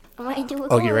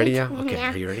Oh, you ready now? Okay,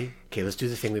 yeah. Are you ready? Okay, let's do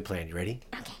the thing we planned. You ready?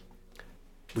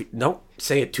 Okay. Don't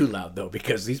say it too loud, though,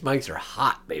 because these mics are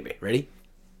hot, baby. Ready?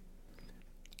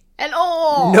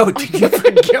 Hello! No, did you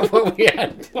forget what we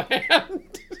had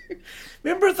planned?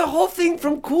 Remember the whole thing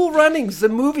from Cool Runnings, the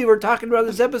movie we're talking about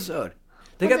this episode?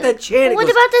 They got that chant. What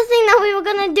about the thing that we were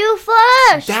going to do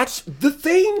first? That's the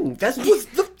thing. That was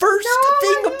the first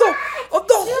thing of the whole... We're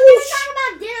talking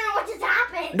about dinner. What just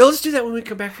happened? No, let's do that when we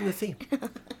come back from the theme.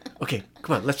 Okay,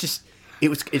 come on. Let's just...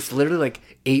 It's literally like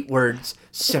 8 words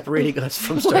separating us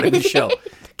from starting the show.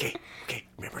 Okay.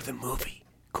 Remember the movie,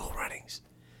 Cool Runnings?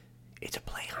 It's a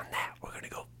play on that. We're going to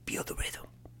go feel the rhythm.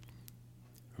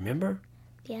 Remember?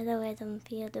 Feel the rhythm,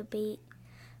 feel the beat.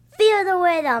 Feel the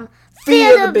rhythm,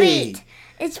 feel the beat.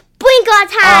 It's sprinkle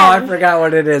time. Oh, I forgot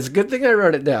what it is. Good thing I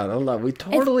wrote it down. Hold on. We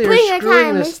totally are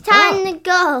screwing this up. It's time to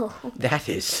go. That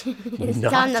is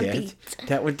not it.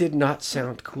 That one did not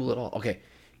sound cool at all. Okay.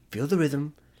 Feel the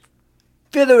rhythm.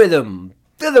 Feel the rhythm.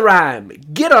 Feel the rhyme.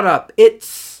 Get on up.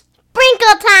 It's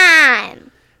sprinkle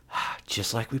time.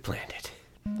 Just like we planned it.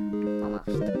 Almost.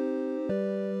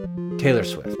 Taylor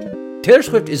Swift. Taylor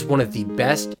Swift is one of the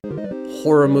best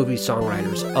horror movie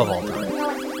songwriters of all time.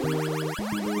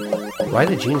 Why are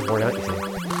the jeans worn out, you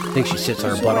think? Think she sits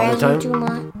on her butt all the time? Too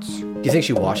much. Do you think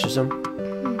she washes them?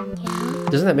 Yeah.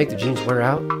 Doesn't that make the jeans wear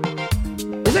out?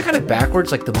 Isn't that kind of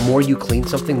backwards? Like the more you clean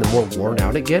something, the more worn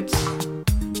out it gets?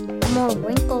 The more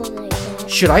wrinkles it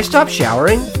gets. Should I stop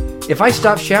showering? If I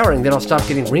stop showering, then I'll stop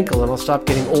getting wrinkled and I'll stop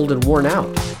getting old and worn out.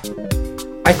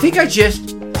 I think I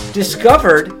just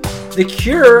discovered the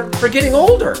cure for getting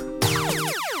older.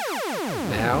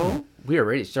 Now we are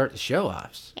ready to start the show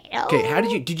off. Okay, how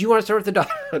did you want to start with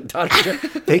the daughter joke?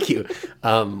 Thank you.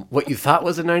 What you thought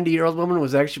was a 90-year-old woman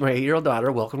was actually my 8-year-old daughter.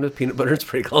 Welcome to Peanut Butter and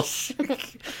Sprinkles.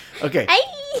 Okay.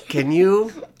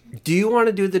 Do you want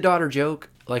to do the daughter joke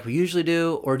like we usually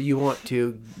do, or do you want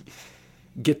to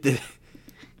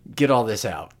get all this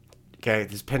out? Okay,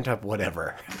 this pent up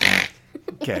whatever.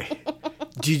 Okay.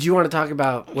 Did you want to talk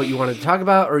about what you wanted to talk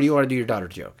about, or do you want to do your daughter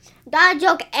joke? Daughter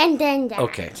joke and then that.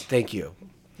 Okay, thank you.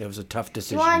 It was a tough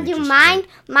decision. You want to do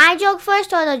my joke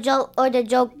first, or the joke?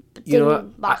 You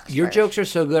know what? Your jokes are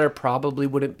so good, I probably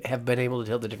wouldn't have been able to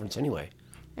tell the difference anyway.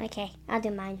 Okay, I'll do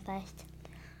mine first.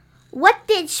 What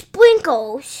did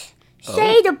Sprinkles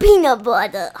say to peanut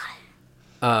butter?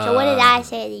 So what did I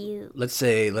say to you? Let's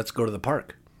go to the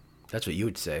park. That's what you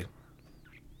would say.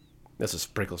 That's what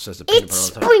Sprinkles says to peanut butter all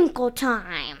the time. It's sprinkle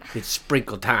time. It's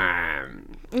sprinkle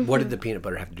time. Mm-hmm. What did the peanut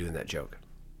butter have to do in that joke?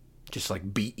 Just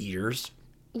like beat ears?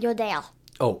 You're Dale.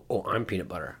 Oh, I'm peanut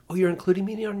butter. Oh, you're including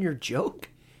me on your joke?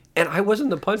 And I wasn't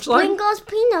the punchline? Sprinkles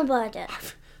peanut butter.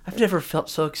 I've never felt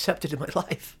so accepted in my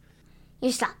life.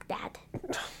 You suck, Dad.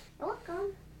 You're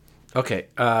welcome. Okay,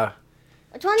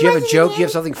 Which one do you have a joke? again? Do you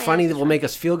have something funny that will make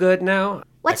us feel good now?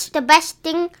 What's the best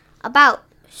thing about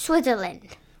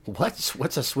Switzerland? What's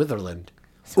a Switzerland?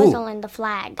 Switzerland, the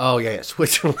flag. Oh, yeah,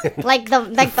 Switzerland. Like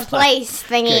the place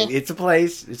thingy. Okay, it's a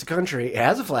place. It's a country. It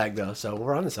has a flag, though, so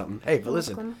we're on to something. Hey, but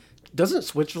listen, doesn't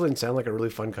Switzerland sound like a really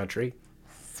fun country?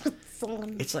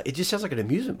 Switzerland. It just sounds like an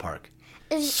amusement park.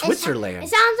 Switzerland. It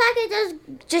sounds like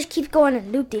it just keeps going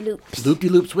in loop-de-loops.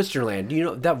 Loop-de-loop Switzerland. You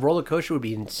know, that roller coaster would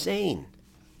be insane.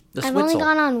 I've only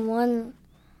gone on one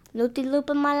loop-de-loop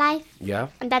in my life. Yeah?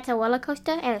 And that's a roller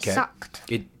coaster, and it sucked.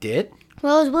 It did?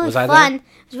 Well, it was really fun. It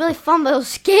was really fun, but it was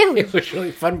scary. It was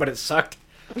really fun, but it sucked.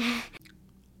 Do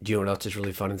you know what else is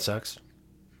really fun and sucks?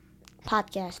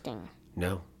 Podcasting.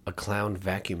 No, a clown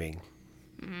vacuuming.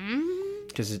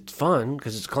 Because it's fun,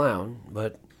 because it's clown,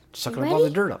 but sucking up all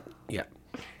the dirt up. Yeah.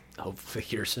 Hopefully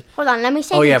yours. Hold on, let me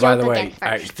say the joke by the way. again first. All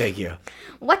right, thank you.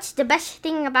 What's the best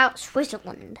thing about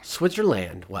Switzerland?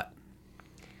 Switzerland, what?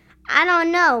 I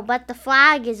don't know, but the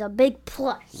flag is a big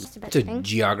plus. It's the best It's a thing.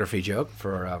 geography joke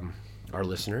for our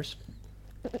listeners.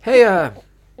 Hey,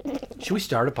 should we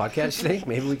start a podcast today?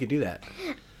 Maybe we could do that.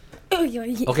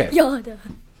 Okay.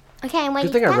 Okay, I'm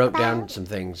waiting. Good thing I wrote down some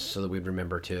things so that we'd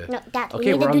remember to. No, Dad,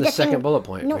 okay, we're on the second bullet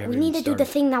point. No, we need to do the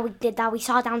thing that we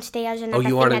saw downstairs. And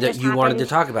you wanted to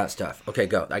talk about stuff. Okay,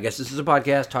 go. I guess this is a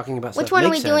podcast talking about stuff. Which one are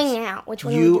we Makes sense. doing now? Which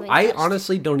one are we doing I first?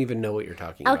 honestly don't even know what you're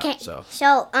talking about. Okay, So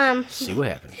see what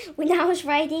happens. When I was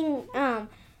writing,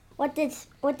 what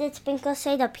did Sprinkle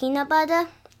say to peanut butter?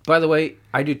 By the way,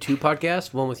 I do 2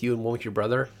 podcasts, one with you and one with your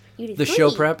brother. You do the 3.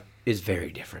 show prep is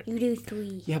very different. You do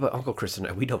 3. Yeah, but Uncle Chris and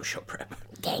I, we don't show prep.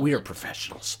 We are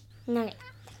professionals. No.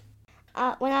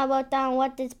 When I wrote down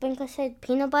what did Sprinkle say to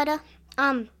peanut butter,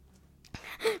 when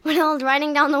I was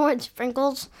writing down the word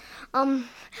sprinkles, I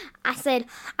said,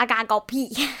 I gotta go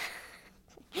pee.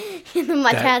 And then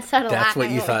my dad started laughing. That's what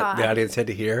you thought the audience had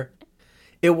to hear?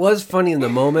 It was funny in the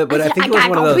moment, but I think it was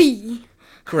one of those.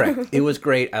 Correct. It was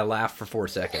great. I laughed for 4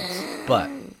 seconds, but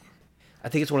I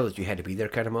think it's one of those you had to be there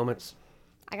kind of moments.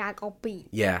 I gotta go pee.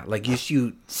 Yeah, like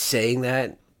you saying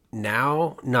that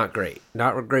now, not great.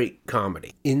 Not a great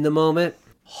comedy. In the moment,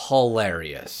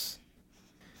 hilarious.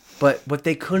 But what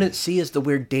they couldn't see is the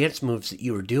weird dance moves that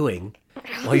you were doing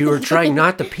while you were trying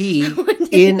not to pee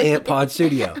in Ant Pod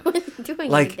Studio.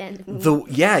 Like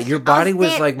your body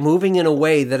was like moving in a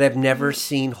way that I've never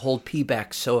seen hold pee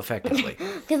back so effectively.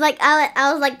 Because like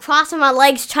I was like crossing my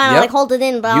legs trying to like hold it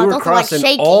in, but I was also like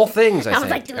shaking. All things. I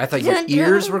think. I thought your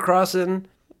ears were crossing.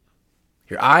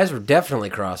 Your eyes were definitely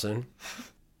crossing.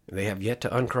 They have yet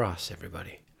to uncross,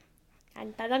 everybody.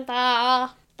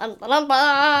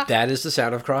 That is the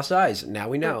sound of crossed eyes. Now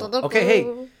we know. Okay,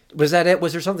 hey, was that it?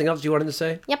 Was there something else you wanted to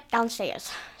say? Yep, downstairs.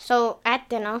 So at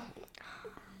dinner,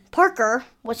 Parker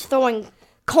was throwing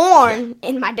corn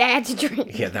in my dad's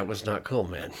drink. Yeah, that was not cool,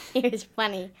 man. It was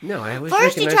funny. No, I was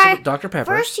drinking nice Dr. Pepper.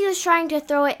 First he was trying to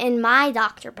throw it in my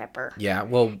Dr. Pepper. Yeah,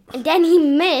 well... And then he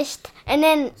missed, and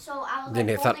then... Then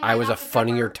they thought I was a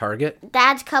funnier target?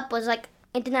 Dad's cup was like...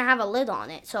 It didn't have a lid on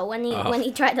it, so when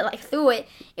he tried to like throw it,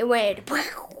 it went...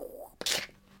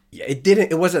 Yeah,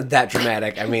 it wasn't that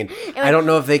dramatic. I mean, I don't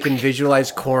know if they can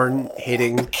visualize corn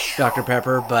hitting Dr.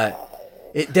 Pepper, but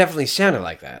it definitely sounded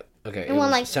like that. Okay,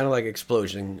 it sounded like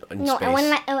explosion in space. No,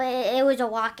 it was a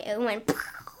rocket. It went...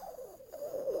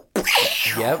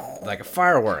 Yep, like a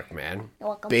firework, man. You're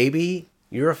welcome. Baby,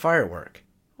 you're a firework.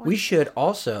 We should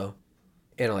also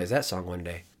analyze that song one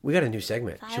day. We got a new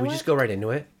segment. Firework? Should we just go right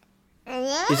into it?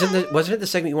 Wasn't it the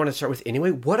segment you wanted to start with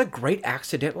anyway? What a great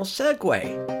accidental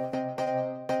segue.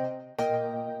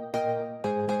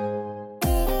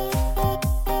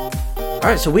 All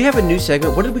right, so we have a new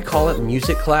segment. What did we call it?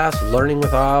 Music class, learning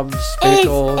with obs,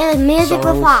 spiritual It's music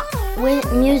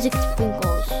with music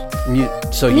sprinkles.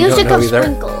 So you music don't know either?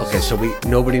 Sprinkles. Okay, so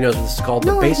nobody knows what this is called,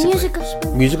 but basically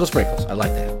musical sprinkles. I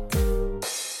like that.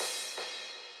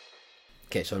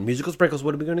 Okay, so in musical sprinkles,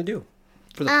 what are we going to do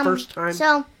for the first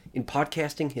time in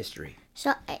podcasting history?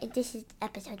 So this is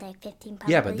episode like 15.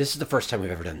 Probably. Yeah, but this is the first time we've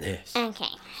ever done this.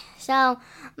 Okay, so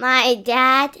my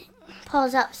dad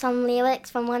pulls up some lyrics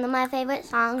from one of my favorite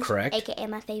songs. Correct. AKA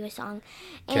my favorite song.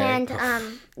 Okay. And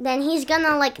then he's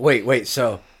gonna like... Wait,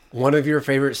 so one of your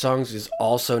favorite songs is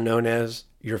also known as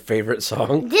your favorite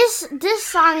song? This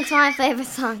song's my favorite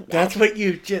song, Dad. That's what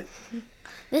you just...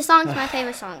 This song's my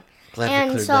favorite song. Glad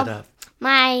we cleared that up.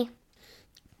 My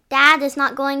dad is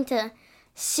not going to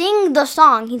sing the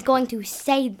song. He's going to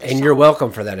say the song. And you're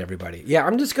welcome for that, everybody. Yeah,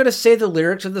 I'm just going to say the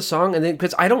lyrics of the song, and then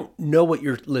because I don't know what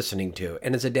you're listening to,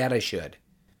 and as a dad, I should.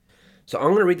 So I'm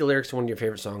going to read the lyrics to one of your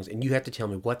favorite songs, and you have to tell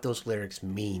me what those lyrics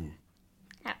mean.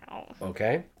 Uh-oh.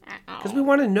 Okay? Because we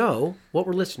want to know what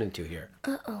we're listening to here.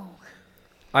 Uh-oh.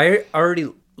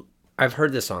 I've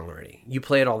heard this song already. You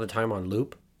play it all the time on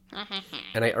loop,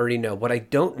 and I already know. What I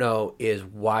don't know is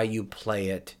why you play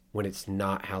it when it's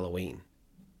not Halloween.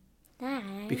 Dad.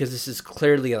 Because this is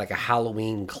clearly like a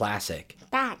Halloween classic.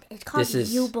 Dad, it's called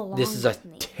You Belong This is a With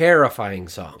Me. terrifying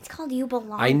song. It's called You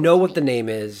Belong I know With what Me. the name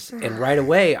is, and right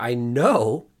away I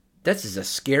know this is a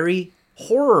scary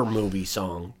horror movie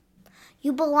song.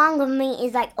 You Belong With Me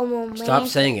is like a romantic... Stop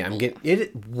saying it. I'm getting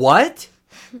it. What?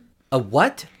 A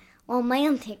what?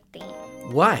 Romantic thing.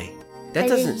 Why? That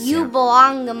doesn't sound... You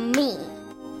belong to me.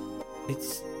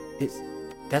 It's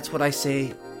that's what I say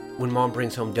when Mom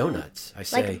brings home donuts. I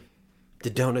say, like, the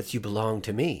donuts, you belong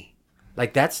to me.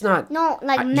 Like, that's not... No,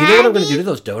 like you know what I'm going to do to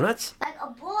those donuts? Like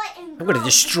a boy and girl. I'm going to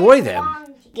destroy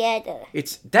them. Together.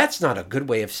 That's not a good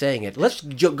way of saying it. Let's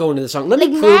go into the song. Let me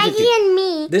prove Maggie it to you. And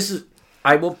me. This is...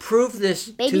 I will prove this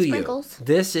Baby to sprinkles. you.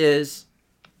 This is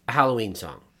a Halloween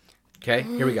song. Okay?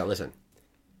 Here we go. Listen.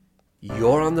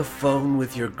 You're on the phone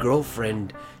with your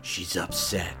girlfriend. She's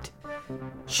upset.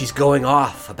 She's going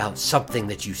off about something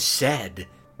that you said.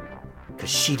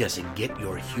 Because she doesn't get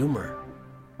your humor.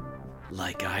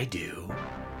 Like I do.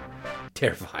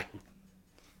 Terrifying.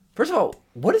 First of all,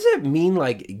 what does it mean,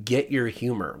 like, get your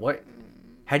humor?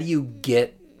 How do you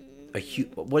get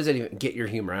what does that even, get your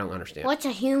humor? I don't understand. What's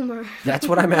a humor? That's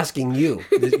what I'm asking you.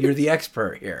 You're the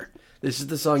expert here. This is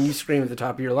the song you scream at the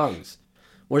top of your lungs.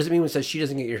 What does it mean when it says she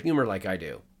doesn't get your humor like I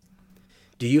do?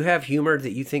 Do you have humor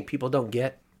that you think people don't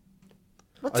get?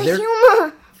 What's a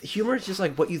humor? Humor is just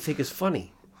like what you think is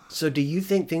funny. So do you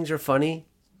think things are funny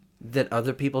that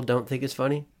other people don't think is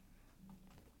funny?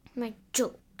 My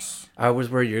jokes. I was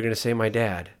worried you were going to say my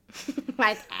dad.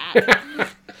 My dad.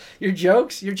 Your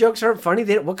jokes aren't funny.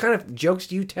 What kind of jokes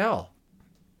do you tell?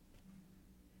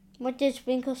 What did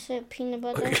Sprinkle say? Peanut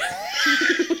butter?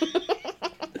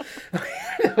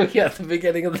 Yeah, at the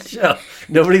beginning of the show.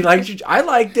 Nobody liked you. I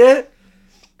liked it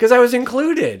because I was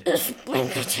included.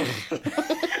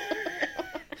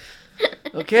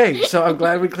 Okay, so I'm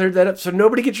glad we cleared that up. So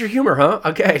nobody gets your humor, huh?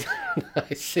 Okay.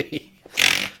 I see.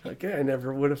 Okay, I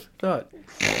never would have thought.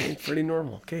 It's pretty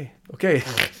normal. Okay.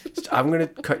 I'm going to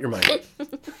cut your mic.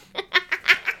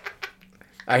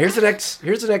 Here's the next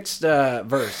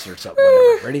verse or something.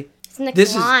 Whatever. Ready?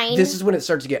 This is when it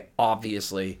starts to get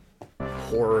obviously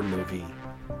horror movie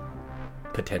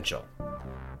potential.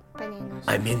 Bananas.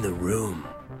 I'm in the room.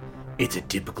 It's a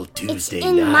typical Tuesday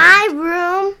night. In my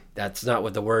room. That's not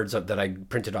what the words that I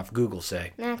printed off Google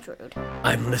say. That's rude.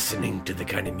 I'm listening to the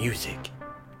kind of music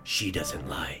she doesn't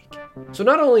like. So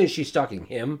not only is she stalking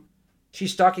him,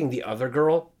 she's stalking the other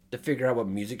girl to figure out what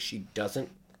music she doesn't.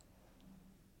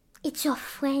 It's your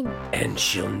friend. And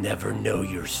she'll never know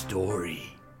your story.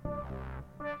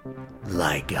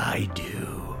 Like I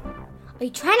do. Are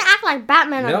you trying to act like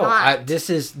Batman or not? No, this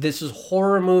is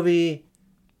horror movie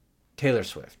Taylor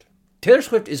Swift. Taylor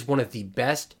Swift is one of the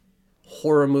best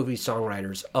horror movie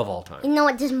songwriters of all time. You know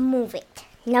what? Just move it.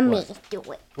 Let me do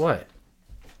it. What?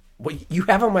 You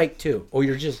have a mic too. Oh,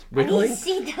 you're just wiggling? I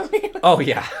see the little... Oh,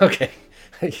 yeah. Okay.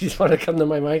 You just want to come to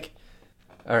my mic?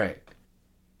 All right.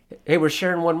 Hey, we're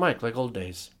sharing one mic like old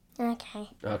days. Okay.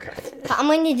 I'm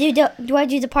going to do I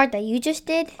do the part that you just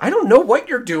did? I don't know what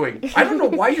you're doing. I don't know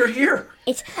why you're here.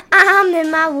 I'm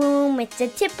in my room. It's a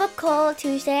typical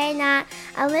Tuesday night.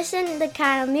 I listen to the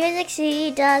kind of music she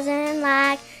doesn't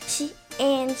like.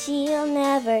 She'll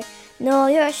never know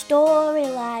your story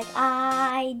like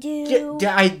I do.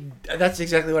 That's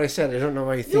exactly what I said. I don't know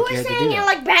why you think you had to do that. You were saying it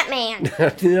like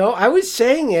Batman. No, I was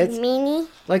saying it. Meanie?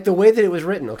 Like the way that it was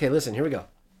written. Okay, listen. Here we go.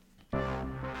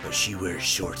 But she wears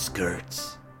short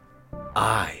skirts.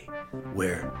 I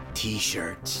wear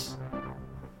t-shirts.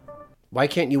 Why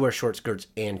can't you wear short skirts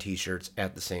and t-shirts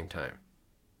at the same time?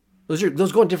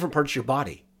 Those go in different parts of your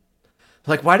body.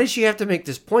 Like, why does she have to make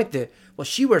this point that, well,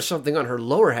 she wears something on her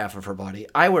lower half of her body,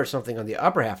 I wear something on the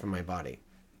upper half of my body?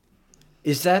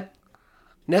 Is that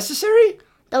necessary?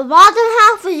 The bottom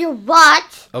half is your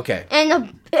butt. Okay.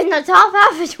 And the top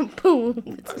half is your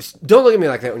boobs. Don't look at me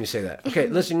like that when you say that. Okay,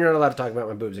 listen, you're not allowed to talk about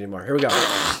my boobs anymore. Here we go.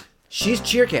 She's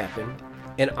cheer captain,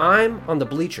 and I'm on the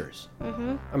bleachers.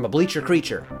 Mm-hmm. I'm a bleacher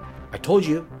creature. I told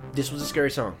you, this was a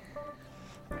scary song.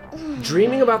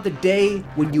 Dreaming about the day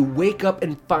when you wake up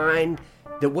and find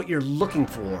that what you're looking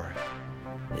for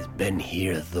has been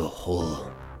here the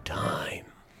whole time.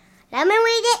 Let me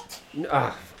read it.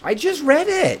 I just read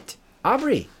it.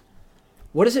 Aubrey,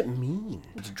 what does it mean?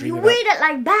 You read it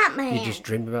like Batman. You just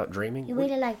dream about dreaming? You read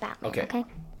it like Batman, okay? Okay,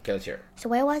 let's hear it. So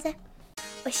where was it?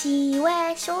 But she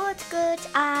wears short skirts,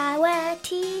 I wear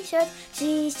t-shirts.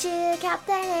 She's cheer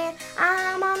captain and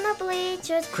I'm on the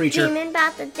bleachers. Creature. Dreaming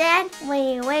about the dead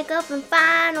when you wake up and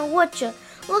find what you're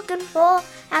looking for.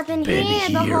 I've been here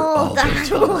the whole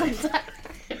time.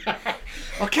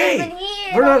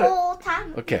 Okay, we're not. Whole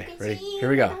time. Okay, ready? Here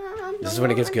we go. This is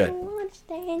when it gets good.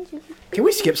 Can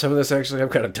we skip some of this, actually? I'm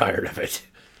kind of tired of it.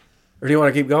 Or do you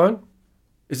want to keep going?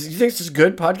 Do you think this is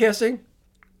good podcasting?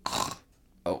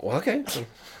 Oh, well, okay. That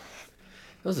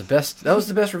was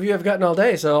the best review I've gotten all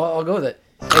day, so I'll go with it.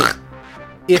 Hey,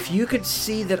 if you could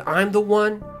see that I'm the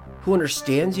one who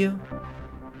understands you,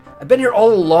 I've been here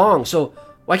all along, so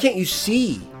why can't you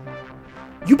see?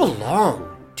 You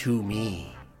belong to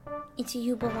me. It's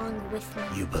you belong with me.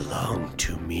 You belong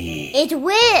to me. It's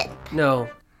with. No.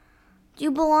 You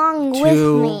belong with me.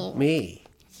 To me.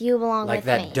 You belong with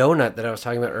me. Like that donut that I was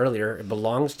talking about earlier. It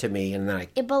belongs to me, and then I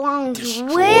destroy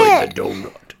the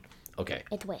donut. Okay.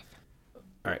 It's with.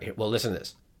 All right. Well, listen to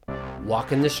this.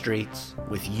 Walking the streets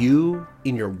with you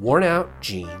in your worn-out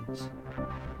jeans.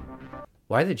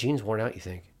 Why are the jeans worn out, you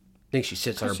think? Think she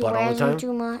sits on her butt all the time?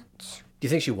 Too much. Do you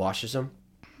think she washes them?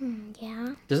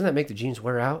 Yeah. Doesn't that make the jeans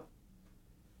wear out?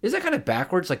 Is that kind of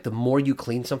backwards? Like the more you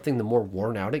clean something, the more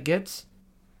worn out it gets?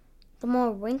 The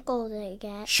more wrinkles it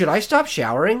gets. Should I stop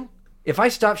showering? If I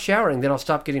stop showering, then I'll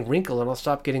stop getting wrinkled and I'll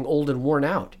stop getting old and worn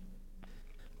out.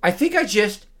 I think I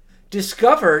just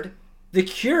discovered the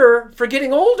cure for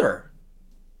getting older.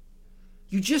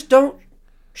 You just don't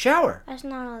shower. That's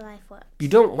not how life works. You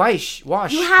don't wash.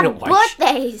 You have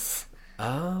birthdays.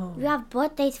 Oh. You have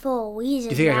birthdays for a reason.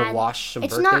 Do you think I can wash some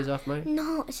birthdays off mine?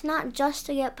 No, it's not just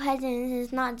to get presents.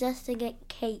 It's not just to get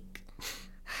cake.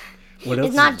 What else?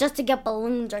 It's not just to get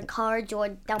balloons or cards or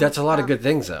dumb That's a lot of good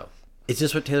things, though. Is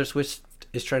this what Taylor Swift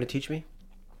is trying to teach me?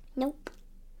 Nope.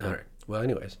 All right. Well,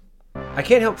 anyways. I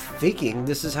can't help thinking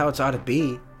this is how it's ought to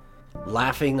be.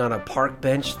 Laughing on a park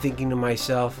bench, thinking to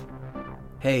myself,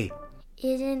 hey.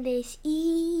 Isn't this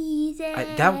easy?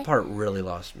 That part really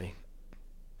lost me.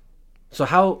 So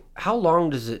how long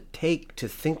does it take to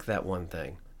think that one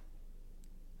thing?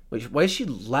 Why is she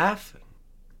laughing?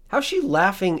 How's she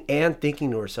laughing and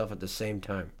thinking to herself at the same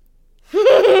time?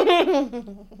 You're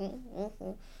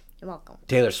welcome.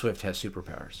 Taylor Swift has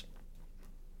superpowers.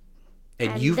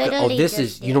 And You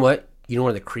know what? You know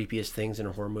one of the creepiest things in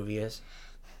a horror movie is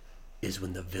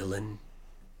when the villain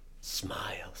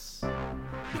smiles.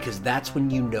 Because that's when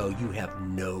you know you have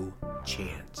no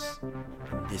chance.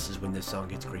 And this is when this song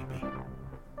gets creepy.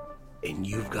 And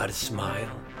you've got a smile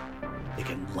that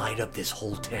can light up this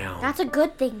whole town. That's a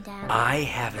good thing, Dad. I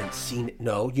haven't seen it.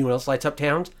 No, you know what else lights up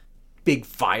towns? Big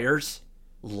fires,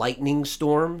 lightning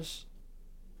storms.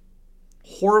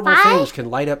 Horrible things can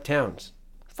light up towns.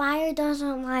 Fire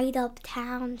doesn't light up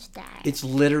towns, Dad. It's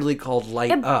literally called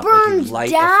light It up. burns like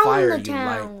you light down a fire, the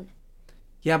town. you light.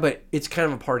 Yeah, but it's kind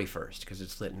of a party first because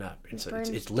it's lit up. It's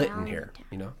lit in down here, the town.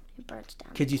 you know? It burns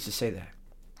down. Kids used to say that.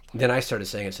 Then I started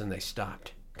saying it, and they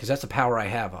stopped. Because that's the power I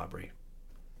have, Aubrey.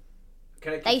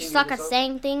 Can I That you suck at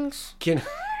saying things?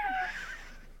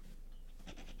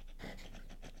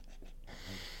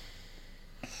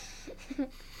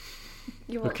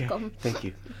 You're welcome. Thank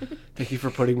you. Thank you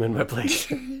for putting me in my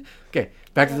place. Okay,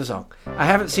 back to the song. I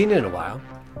haven't seen it in a while.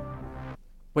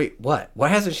 Wait, what? Why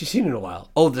hasn't she seen it in a while?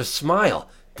 Oh, the smile.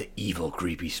 The evil,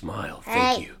 creepy smile.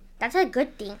 Thank you. That's a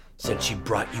good thing. Since she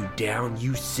brought you down,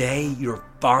 you say you're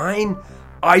fine?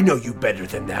 I know you better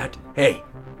than that. Hey,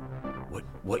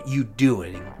 what you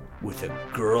doing with a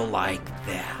girl like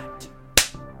that?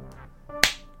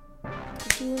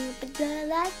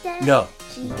 No,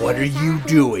 what are you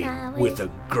doing with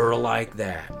a girl like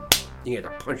that? You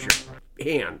got to punch your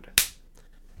hand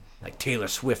like Taylor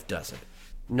Swift does it.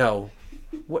 No.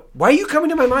 Why are you coming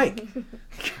to my mic?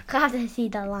 Got to see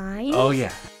the line. Oh,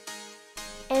 yeah.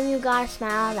 And you got a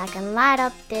smile that can light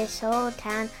up this whole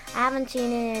town. I haven't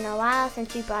seen it in a while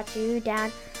since she brought you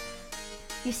down.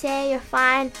 You say you're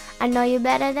fine, I know you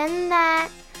better than that.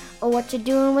 Or what you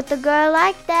doing with a girl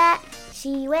like that?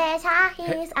 She wears high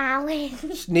heels, I wear...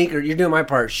 Sneaker, you're doing my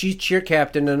part. She's cheer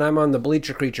captain and I'm on the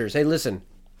bleacher creatures. Hey, listen.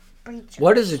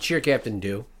 What does a cheer captain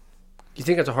do? Do you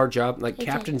think that's a hard job? Like,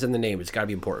 captain's in the name. It's got to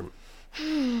be important.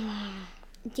 Do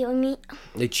you mean?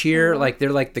 They cheer, like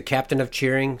they're like the captain of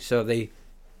cheering, so they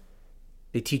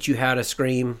teach you how to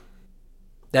scream.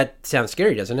 That sounds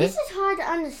scary, doesn't it? This is hard to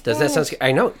understand. Does that sound scary?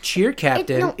 I know. Cheer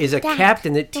captain is a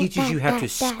captain that teaches you how to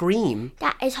scream.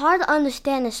 It's hard to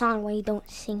understand the song when you don't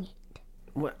sing it.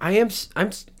 Well,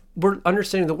 we're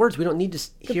understanding the words. We don't need to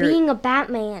hear You're being a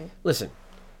Batman. Listen.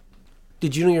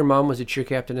 Did you know your mom was a cheer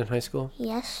captain in high school?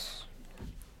 Yes.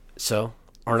 So,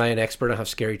 aren't I an expert on how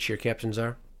scary cheer captains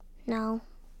are? No.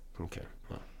 Okay.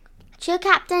 Well. Cheer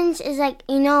captains is like,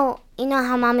 you know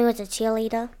how Mommy was a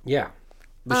cheerleader? Yeah.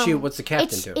 But what's the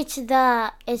captain do? It's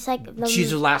like the...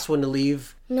 She's the last one to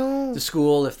leave the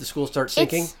school if the school starts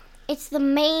sinking? It's the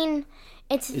main...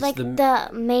 It's like the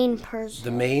main person.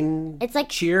 The main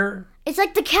cheer? It's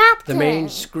like the captain. The main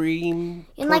scream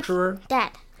torturer? Like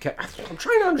that. Okay. I'm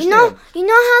trying to understand. You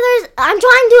know how there's... I'm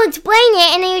trying to explain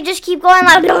it and then you just keep going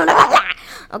like... Blah, blah, blah.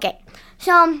 Okay.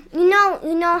 So, you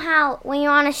know how when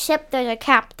you're on a ship there's a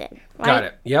captain, right? Got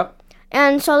it. Yep.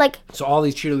 And so like... So all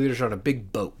these cheerleaders are on a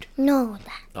big boat. No,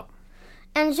 that. Oh.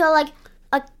 And so like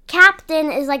a captain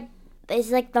is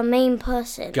like the main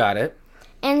person. Got it.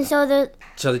 And so they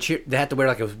have to wear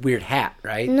like a weird hat,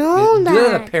 right? No, Dad. Do they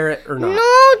have a parrot or not?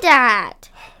 No, Dad.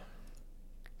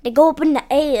 They go up in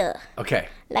the air. Okay.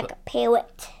 Like a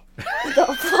parrot. They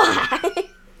go fly.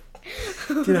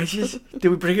 Did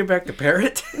we bring it back to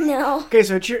parrot? No. Okay,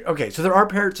 so there are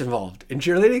parrots involved in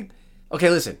cheerleading? Okay,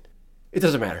 listen. It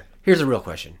doesn't matter. Here's a real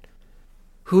question.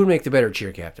 Who would make the better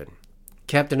cheer captain?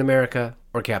 Captain America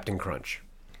or Captain Crunch?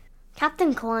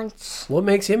 Captain Crunch. What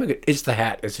makes him a good... It's the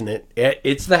hat, isn't it?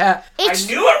 It's the hat. I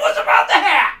knew it was about the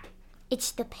hat!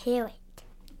 It's the parrot.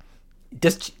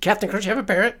 Does Captain Crunch have a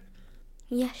parrot?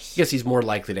 Yes. I guess he's more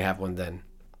likely to have one then.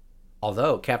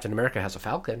 Although Captain America has a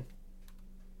falcon.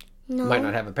 No. Might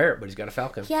not have a parrot, but he's got a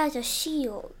falcon. He has a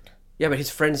shield. Yeah, but his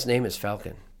friend's name is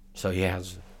Falcon. So he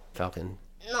has Falcon.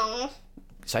 No.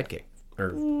 Sidekick. Or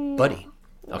buddy.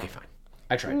 Okay, fine.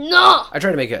 I tried. No. I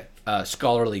tried to make a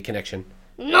scholarly connection.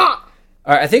 No.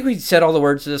 All right, I think we said all the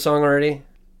words to the song already.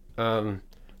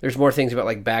 There's more things about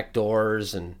like back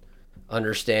doors and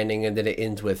understanding, and then it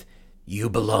ends with "You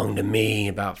belong to me"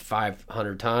 about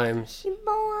 500 times. You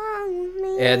belong to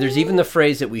me. And there's even the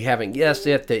phrase that we haven't guessed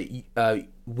yet, that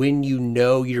when you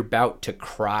know you're about to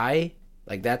cry,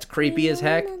 like that's creepy as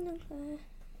heck.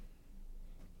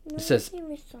 It says,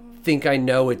 "Think I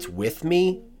know it's with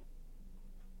me."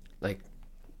 Like,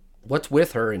 what's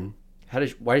with her, and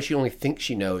why does she only think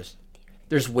she knows?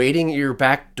 There's waiting at your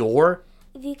back door.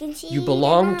 If you can see, You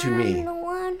belong to me. I'm the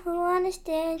one who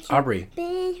understands you. Aubrey,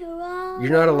 you're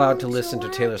not allowed to listen to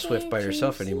Taylor Swift by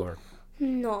yourself anymore.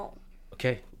 No.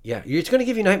 Okay, yeah, it's going to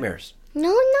give you nightmares.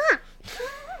 No, not.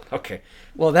 Okay,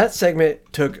 well, that segment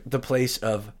took the place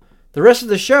of the rest of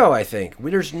the show, I think.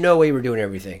 There's no way we're doing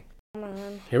everything.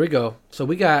 Here we go. So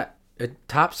we got a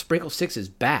Top Sprinkle 6 is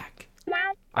back.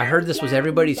 I heard this was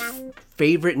everybody's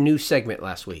favorite new segment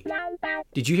last week.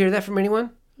 Did you hear that from anyone?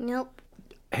 Nope.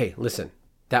 Hey, listen.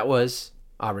 That was,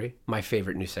 Aubrey, my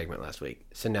favorite new segment last week.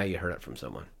 So now you heard it from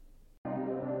someone.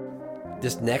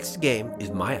 This next game is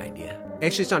my idea.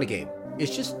 Actually, it's not a game.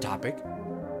 It's just a topic.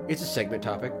 It's a segment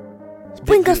topic.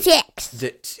 Sprinkle 6.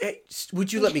 Hey,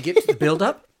 would you let me get to the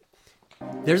build-up?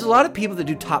 There's a lot of people that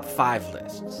do top 5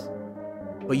 lists.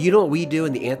 But you know what we do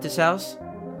in the Anthus house?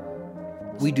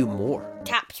 We do more.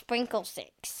 Top Sprinkle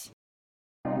 6.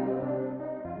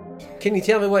 Can you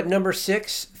tell me what number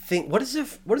 6 thing? What is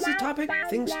the topic?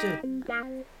 Things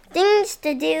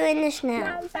to do in the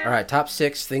snow. All right, top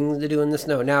 6 things to do in the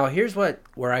snow. Now, here's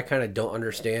where I kind of don't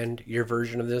understand your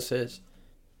version of this is.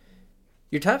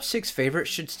 Your top 6 favorites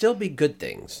should still be good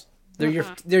things. They're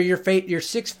your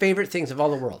 6 favorite things of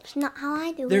all the world. It's not how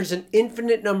I do There's an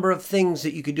infinite number of things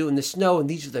that you could do in the snow, and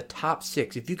these are the top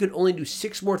 6. If you could only do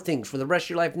 6 more things for the rest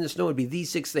of your life in the snow, it'd be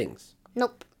these 6 things.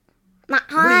 Nope. Not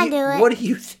how I do it. What do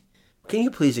you Can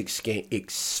you please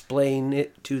explain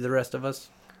it to the rest of us?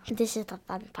 This is the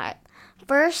fun part.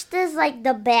 First is like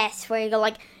the best, where you go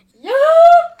like, yeah!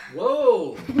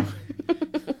 Whoa!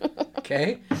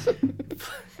 Okay.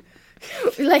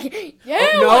 Like,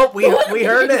 yeah! Oh, no, we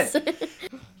heard it.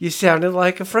 You sounded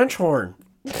like a French horn.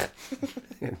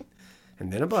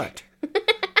 And then a butt.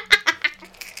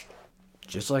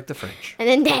 Just like the French. And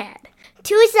then Dad.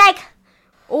 2 is like,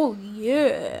 oh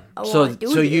yeah.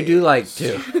 So you do like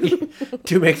 2.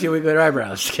 2 makes you wiggle your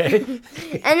eyebrows, okay?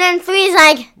 And then 3 is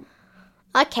like,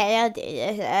 okay, I'll do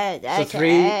this. So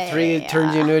 3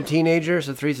 turns you into a teenager.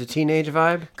 So 3's a teenage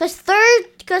vibe. Because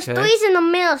 3's in the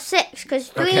middle of 6. Because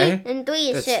 3 Okay. and 3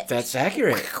 is 6. That's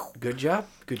accurate. Good job,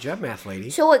 math lady.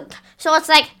 So it's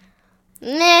like,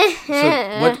 meh.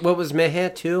 So what was meh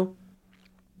 2?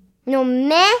 No,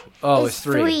 meh. Oh, is it's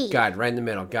 3. God, right in the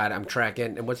middle. God, I'm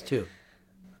tracking. And what's 2?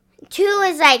 2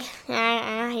 is like,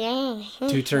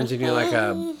 2 turns into like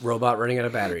a robot running out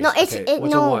of batteries. No, it's okay.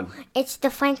 What's a 1? It's the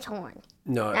French horn.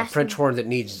 No, a French horn that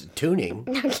needs tuning.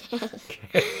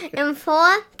 Okay. And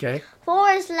 4? Okay. 4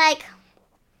 is like,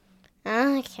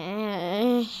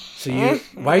 okay. So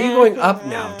why are you going up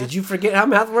now? Did you forget how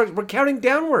math works? We're counting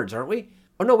downwards, aren't we?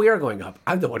 Oh no, we are going up.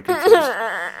 I'm the one confused.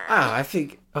 I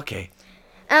think, okay.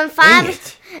 And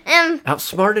 5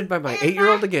 Outsmarted by my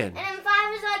 8-year-old again. And then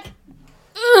 5 is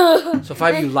like, So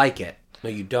 5, you like it. No,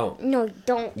 you don't. no, you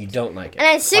don't. You don't like it. And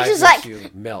then 6 is makes like, you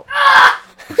melt.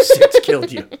 6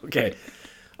 killed you. Okay.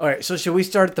 All right. So should we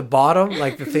start at the bottom,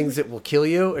 like the things that will kill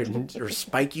you or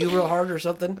spike you real hard or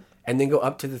something, and then go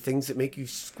up to the things that make you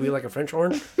squeal like a French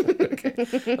horn? Okay.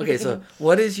 Okay. So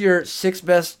what is your 6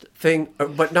 best thing,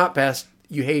 but not best?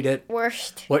 You hate it.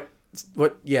 worst. What?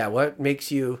 Yeah. What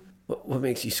makes you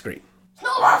scream?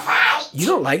 Snowball fight! You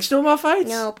don't like snowball fights?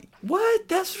 Nope. What?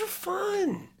 That's for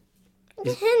fun.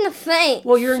 In the face.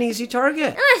 Well, you're an easy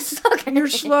target. I'm so good. You're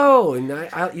slow, and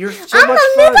you're so I'm much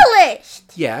a fun.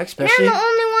 littlest. Yeah, And especially. I'm the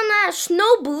only one that has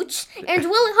snow boots, and it's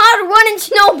really hard to run in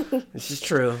snow boots. This is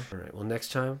true. All right. Well,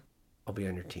 next time I'll be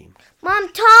on your team. But I'm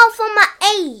tall for my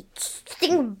age.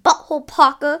 Sting butthole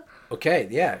Parker. Okay.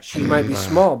 Yeah, she might be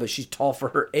small, but she's tall for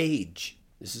her age.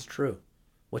 This is true.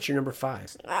 What's your number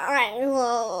 5? Alright,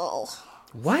 whoa.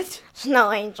 What?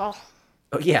 Snow angel.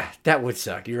 Oh yeah, that would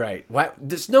suck. You're right. Why?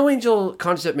 The snow angel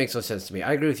concept makes no sense to me.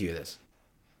 I agree with you with this.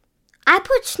 I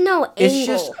put snow It's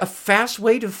angel. just a fast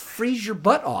way to freeze your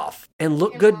butt off and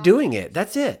look good doing it.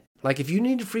 That's it. Like if you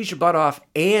need to freeze your butt off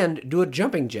and do a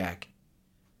jumping jack,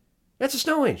 that's a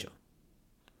snow angel.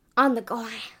 On the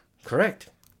ground. Correct.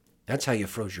 That's how you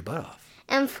froze your butt off.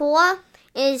 And 4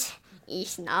 is eat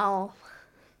snow.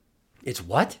 It's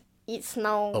what? Eat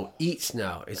snow. Oh, eat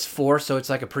snow. It's 4, so it's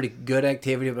like a pretty good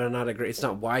activity, but not a great. It's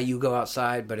not why you go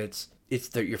outside, but it's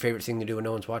your favorite thing to do when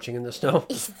no one's watching in the snow.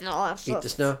 Eat snow. Eat the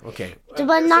snow. Okay.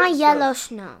 But not yellow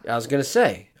snow. I was gonna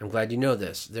say. I'm glad you know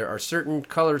this. There are certain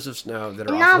colors of snow that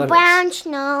are off Not limits. brown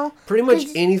snow. Pretty much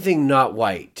anything not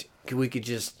white. We could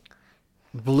just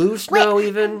blue snow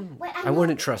even. I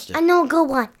wouldn't trust it. I know a good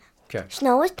one. Okay.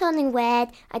 Snow is turning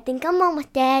red. I think I'm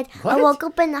almost dead. What? I woke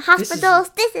up in the hospital.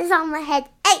 This is on my head.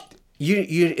 Hey!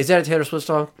 You is that a Taylor Swift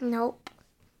song? Nope.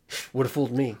 Would have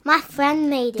fooled me. My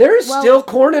friend made it. There's still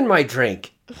corn in my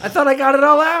drink. I thought I got it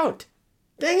all out.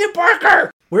 Dang it, Parker!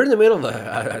 We're in the middle of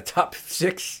a top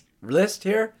 6 list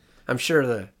here. I'm sure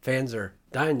the fans are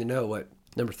dying to know what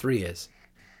number 3 is.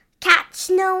 Catch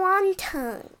snow on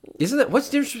tongue. Isn't that, what's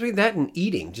the difference between that and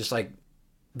eating? Just like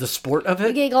the sport of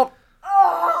it? You go,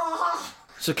 oh.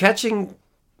 So catching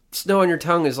snow on your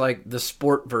tongue is like the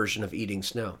sport version of eating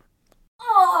snow.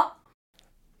 Oh.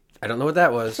 I don't know what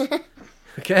that was.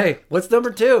 Okay, what's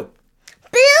number 2?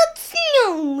 Build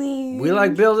snowman. We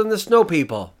like building the snow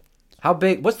people. How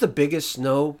big? What's the biggest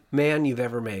snowman you've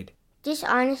ever made? This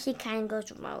honestly kind of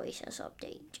goes with my recess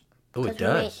update. Oh, it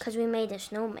does. Because we made a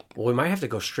snowman. Well, we might have to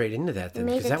go straight into that then,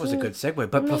 because that was a good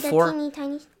segue. But we before, made a teeny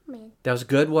tiny snowman. that was a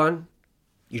good one.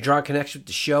 You draw a connection with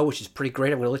the show, which is pretty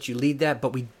great. I'm going to let you lead that. But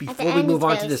before we move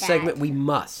on to this segment, we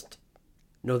must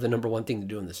know the number 1 thing to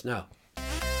do in the snow.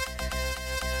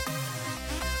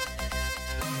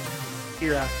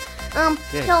 You're out.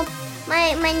 So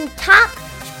my top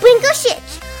sprinkle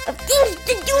shits of things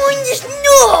to do in the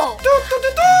snow.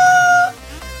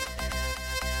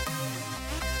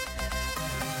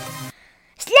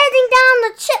 Sledding down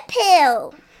the chip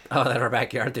hill. Oh, that our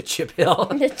backyard, the chip hill.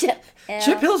 The chip hill.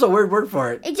 Chip hill's a weird word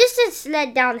for it. It just says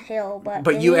sled downhill,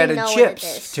 but you added know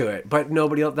chips to it. But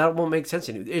nobody else, that won't make sense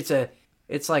to you.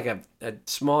 It's like a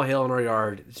small hill in our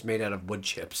yard. It's made out of wood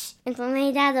chips. It's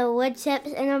made out of wood chips.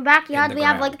 In our backyard, we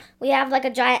have like a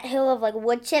giant hill of like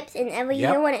wood chips, and every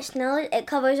year when it snows, it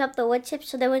covers up the wood chips.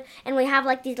 So and we have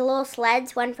like these little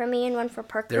sleds, one for me and one for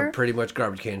Parker. They're pretty much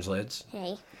garbage can lids.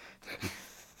 Hey.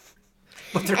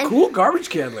 But they're cool garbage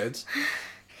can lids.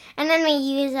 And then we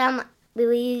use them.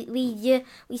 We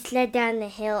sled down the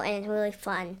hill, and it's really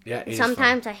fun. Yeah, it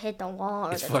Sometimes is fun. I hit the wall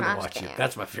or it's the fun trash to watch can. it.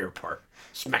 That's my favorite part.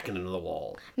 Smacking into the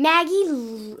wall. Maggie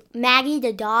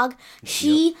the dog,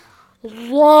 she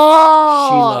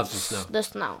loves the snow. The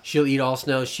snow. She'll eat all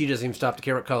snow. She doesn't even stop to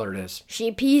care what color it is.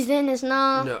 She pees in the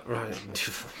snow. No, right.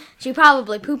 She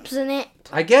probably poops in it.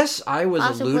 I guess I was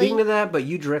Possibly. alluding to that, but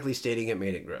you directly stating it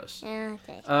made it gross. Yeah,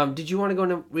 okay. Did you want to go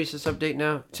into recess update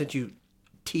now, since you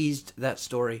teased that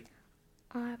story?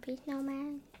 R.I.P.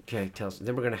 Snowman. Okay, tell us.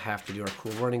 Then we're going to have to do our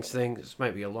cool runnings thing. This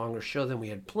might be a longer show than we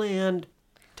had planned.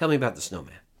 Tell me about the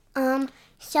snowman.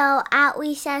 So at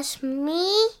recess,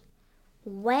 me,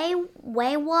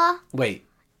 Wawa, Wait,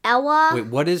 Ella,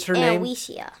 what is her name?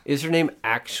 Alicia. Is her name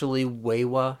actually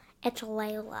Wawa? It's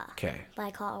Layla. Okay. But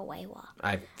I call her Wawa.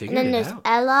 I And figured then it there's out.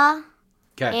 Ella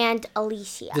Okay. and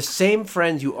Alicia. The same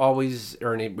friends you always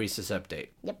earn a recess update.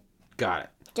 Yep. Got it.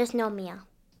 Just no Mia.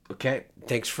 Okay.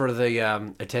 Thanks for the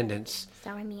attendance.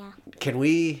 Sorry, Mia. Can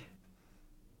we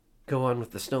go on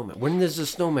with the snowman? When does the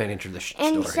snowman enter the story?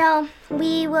 And so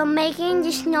we were making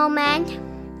the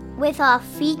snowman with our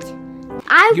feet.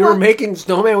 You were making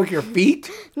snowman with your feet?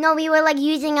 No, we were like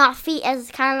using our feet as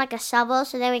kind of like a shovel,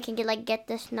 so then we can get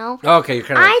the snow. Okay, you're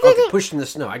kind of pushing the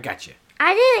snow. I got you.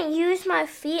 I didn't use my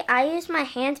feet. I used my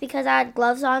hands because I had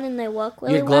gloves on and they work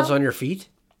really well. You had gloves on your feet?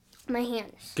 My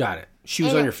hands. Got it.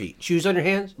 Shoes on your feet. Shoes on your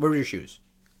hands? Where were your shoes?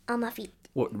 On my feet.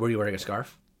 What, were you wearing a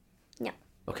scarf? No.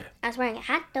 Okay. I was wearing a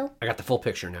hat though. I got the full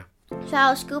picture now. So I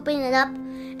was scooping it up,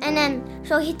 and then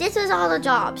this was all the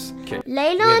jobs. Okay.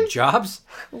 Layla, We had jobs?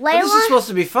 Layla, This is supposed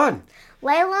to be fun.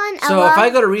 Layla and Ella. So if I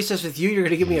go to recess with you, you're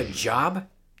going to give me a job?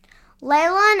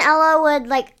 Layla and Ella would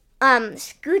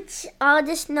scooch all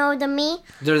the snow to me.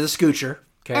 They're the scoocher.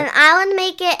 Okay. And I would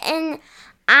make it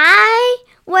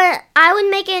I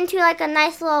would make it into like a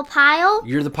nice little pile.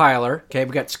 You're the piler. Okay,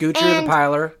 we got Scoocher, the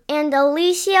piler. And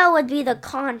Alicia would be the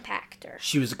compactor.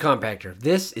 She was the compactor.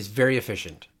 This is very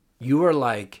efficient. You were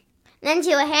like... Then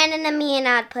she would hand it to me and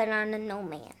I'd put it on the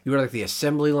snowman. You were like the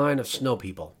assembly line of snow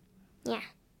people. Yeah.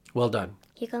 Well done.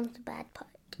 Here comes the bad part.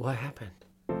 What happened?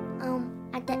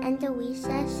 At the end of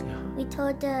recess, we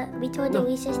told the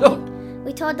recess No.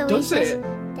 we told the Don't recess say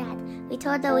it. Dad. We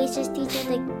told the recess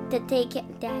teacher to take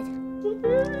it. Dad.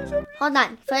 Hold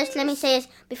on. First, let me say this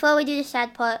before we do the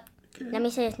sad part. Let me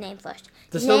say his name first.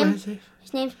 His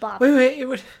name's Bob. Wait.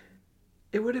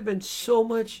 It would have been so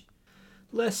much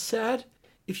less sad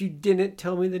if you didn't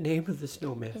tell me the name of the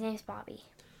snowman. His name's Bobby.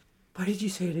 Why did you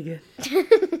say it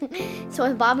again? So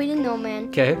it's Bobby the Snowman.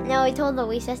 Okay. Now we told the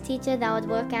recess teacher that would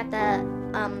work at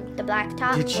the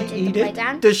blacktop. Did she which is eat the it?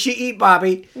 playground. Does she eat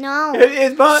Bobby? No.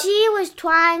 Bob? She was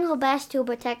trying her best to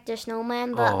protect the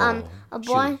snowman, but a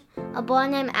boy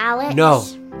named Alex. No,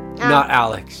 not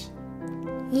Alex.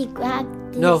 He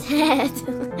grabbed his No. head.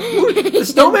 The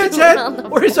snowman's head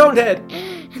or his own head?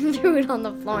 And threw it on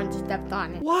the floor and stepped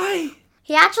on it. Why?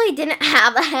 He actually didn't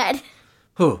have a head.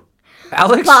 Who?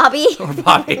 Alex? Bobby. Or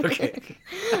Bobby, okay.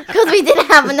 Because we didn't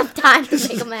have enough time to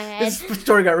make him a head. This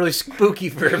story got really spooky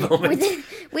for a moment.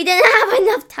 We didn't have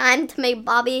enough time to make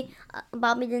Bobby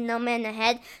Bobby the Snowman a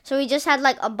head, so he just had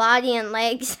like a body and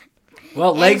legs.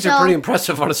 Well, legs are pretty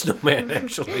impressive on a snowman,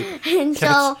 actually. And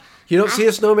so you don't see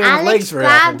a snowman with legs very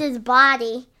often. Alex grabbed his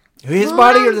body. His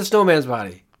body or the snowman's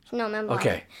body? Snowman body.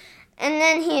 Okay. And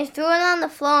then he threw it on the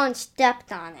floor and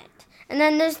stepped on it. And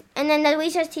then the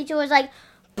research teacher was like,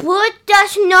 "Put the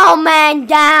snowman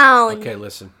down." Okay,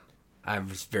 listen. I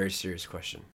have a very serious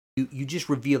question. You just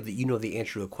revealed that you know the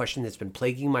answer to a question that's been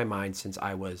plaguing my mind since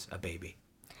I was a baby.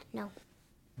 No.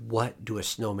 What do a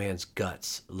snowman's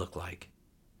guts look like?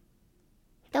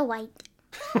 The white.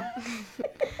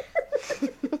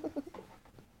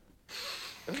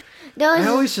 I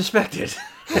always suspected.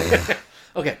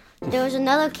 Okay. There was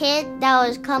another kid that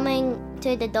was coming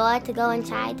to the door to go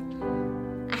inside.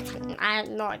 I have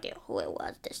no idea who it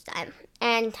was this time.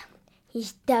 And he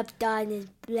stepped on his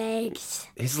legs.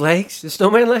 His legs? The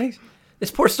snowman legs? This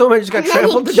poor snowman just got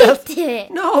trampled to death? It.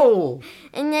 No.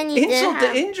 And then he Insult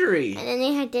to injury. And then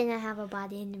he didn't have a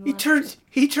body anymore.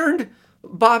 He turned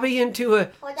Bobby into a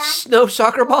snow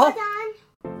soccer ball?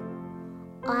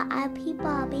 R.I.P.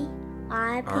 Bobby.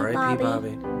 R.I.P. R.I.P.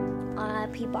 Bobby.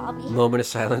 R.I.P. Bobby. Moment of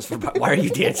silence for Bobby. Why are you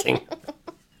dancing?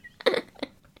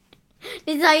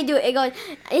 This is how you do it. It goes.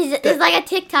 It's like a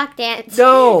TikTok dance.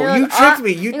 No, you tricked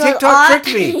me. You TikTok tricked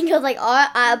me. He goes like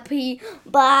R.I.P.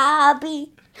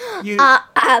 Bobby.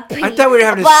 R.I.P. I thought we were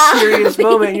having a serious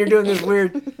moment, and you're doing this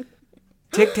weird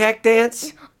tic-tac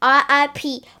dance.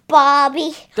 R.I.P.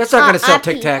 Bobby. That's not going to sell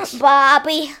tic-tacs.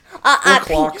 Bobby. R.I.P.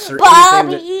 clocks or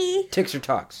Bobby. anything that ticks or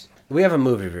talks. We have a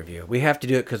movie review. We have to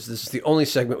do it because this is the only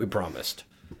segment we promised.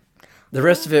 The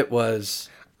rest of it was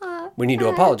we need to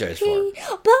apologize for.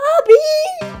 Bobby.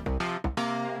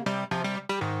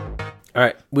 All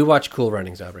right, we watch Cool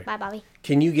Runnings, Aubrey. Bye, Bobby.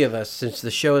 Can you give us, since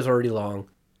the show is already long...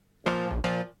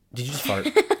 Did you just fart?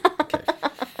 Okay.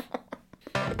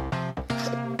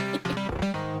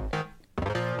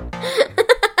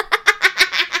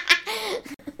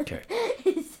 Okay.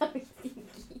 It's so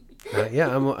stinky.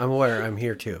 Yeah, I'm aware. I'm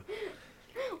here too.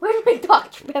 Where did my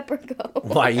Dr. Pepper go?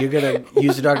 Why, you gonna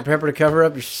use the Dr. Pepper to cover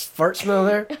up your fart smell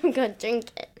there? I'm gonna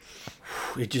drink it.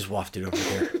 It just wafted over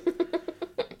here.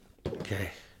 Okay.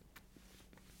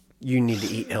 You need to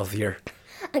eat healthier.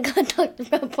 I got Dr.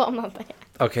 Pepper on my back.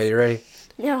 Okay, you ready?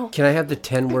 No. Can I have the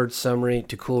 10-word summary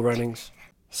to Cool Runnings?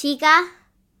 Sika.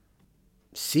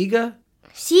 Sega?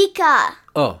 Sika.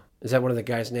 Oh, is that one of the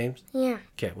guys' names? Yeah.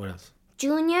 Okay, what else?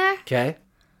 Junior. Okay.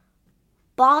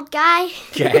 Bald guy.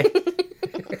 Okay.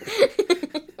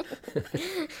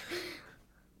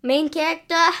 Main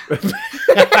character.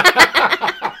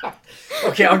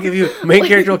 Okay, I'll give you... Main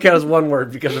character will count as one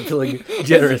word because I'm feeling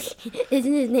generous.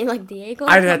 Isn't his name like Diego?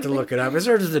 I'd have to look it up. It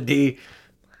starts with a D.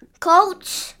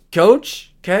 Coach.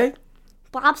 Coach? Okay.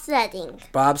 Bobsledding.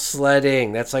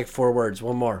 Bobsledding. That's like 4 words.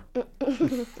 One more.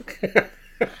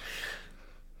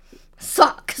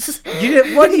 Sucks. You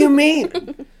didn't... What do you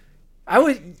mean? I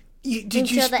would...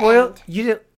 Did you spoil... You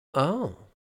didn't... Oh.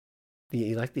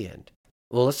 You like the end.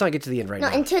 Well, let's not get to the end right now.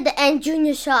 No, until the end,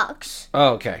 Junior sucks.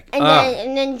 Oh, okay.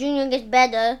 And then Junior gets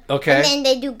better. Okay. And then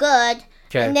they do good.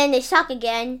 Okay. And then they suck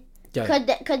again. Okay.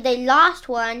 Because they lost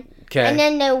one. Okay. And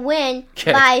then they win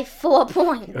by 4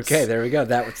 points. Okay, there we go.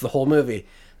 That was the whole movie.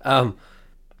 So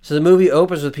the movie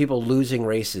opens with people losing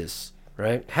races,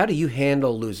 right? How do you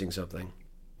handle losing something?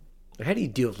 How do you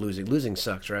deal with losing? Losing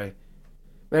sucks, right?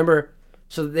 Remember,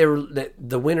 so they were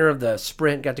the winner of the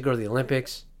sprint got to go to the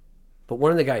Olympics. But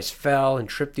one of the guys fell and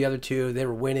tripped the other two. They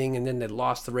were winning, and then they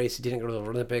lost the race. They didn't go to the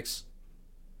Olympics.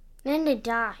 Then they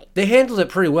died. They handled it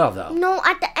pretty well, though. No,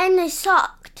 at the end they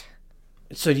sucked.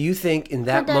 So do you think in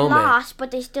that They moment... lost,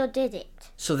 but they still did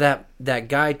it. So that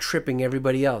guy tripping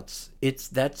everybody else,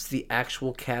 that's the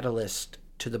actual catalyst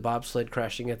to the bobsled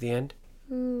crashing at the end?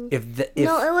 If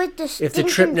the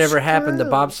trip never happened, the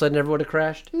bobsled never would have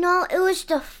crashed? No, it was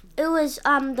the coaches.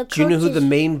 Do you know who the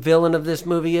main villain of this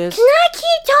movie is? Can I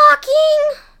keep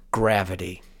talking?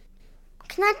 Gravity.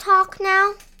 Can I talk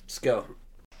now? Let's go.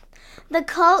 The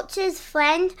coach's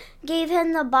friend gave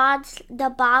him the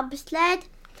bobsled,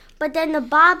 but then the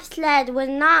bobsled was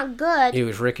not good. It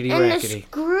was rickety and rackety. And the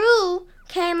screw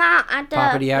came out at the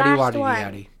last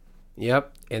one.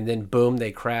 Yep, and then boom,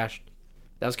 they crashed.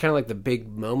 That was kind of like the big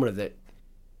moment of it.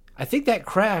 I think that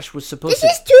crash was supposed to...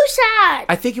 This is too sad.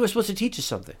 I think it was supposed to teach us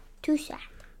something. Too sad.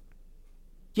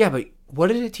 Yeah, but what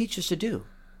did it teach us to do?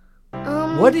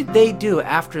 What did they do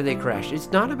after they crashed?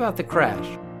 It's not about the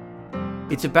crash.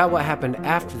 It's about what happened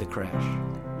after the crash.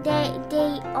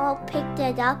 They all picked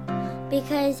it up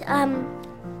because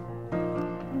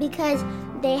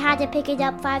they had to pick it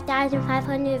up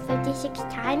 5,556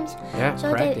 times. Yeah,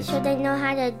 so they know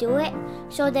how to do it.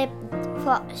 So they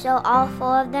So all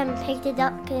 4 of them picked it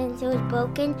up because it was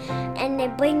broken, and they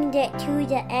bringed it to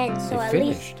the end. So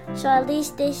at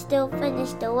least they still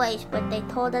finished the race, but they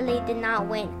totally did not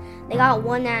win. They got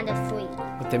 1 out of 3.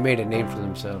 But they made a name for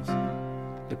themselves.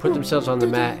 They put themselves on the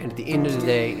mat, and at the end of the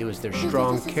day, it was their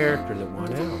strong character that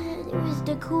won out. It was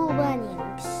the Cool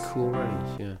Runnings. Cool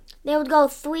Runnings, yeah. They would go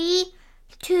 3,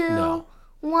 2, No.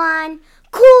 1.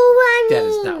 Cool Runnings. That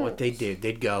is not what they did.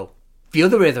 They'd go, feel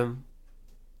the rhythm,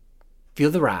 feel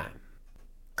the rhyme.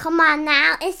 Come on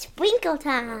now, it's sprinkle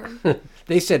time.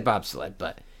 They said bobsled,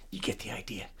 but you get the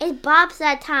idea. It's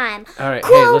bobsled time. All right,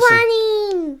 Cool hey, listen.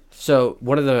 Running. So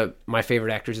one of my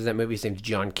favorite actors in that movie, his name's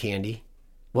John Candy.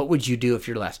 What would you do if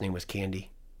your last name was Candy?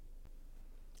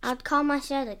 I'd call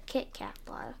myself a Kit Kat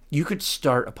bar. You could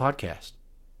start a podcast.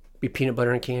 Be peanut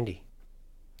butter and candy.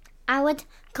 I would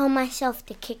call myself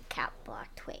the Kit Kat bar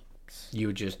Twix. You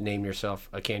would just name yourself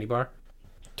a candy bar?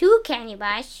 2 candy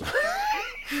bars.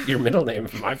 Your middle name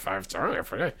for my 5-star, I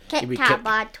forgot. Kit Kat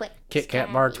bar Twix. Kit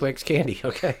Kat bar Twix candy,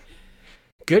 okay.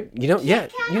 Good. You know, yeah.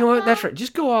 You know what? That's right.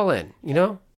 Just go all in, you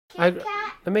know? That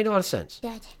made a lot of sense.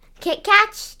 Kit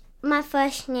Kat's my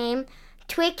first name.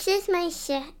 Twix is my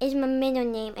middle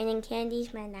name, and then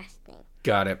Candy's my last name.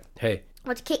 Got it. Hey.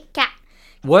 What's Kit Kat?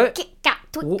 What? Kit Kat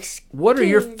Twix. What are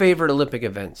your favorite Olympic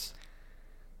events?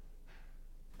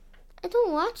 I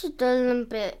don't watch the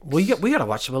Olympics. Well, we gotta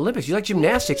watch some Olympics. You like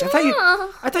gymnastics? I thought you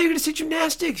were gonna say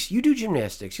gymnastics. You do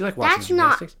gymnastics. You like watching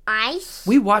gymnastics? That's not ice.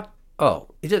 We watch. Oh,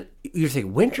 you're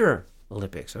thinking Winter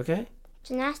Olympics, okay?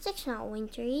 Gymnastics not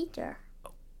winter either.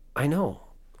 I know.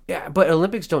 Yeah, but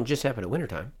Olympics don't just happen at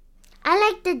wintertime. I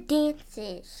like the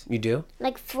dances. You do?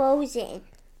 Like Frozen.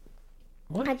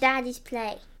 What? At Daddy's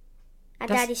play. At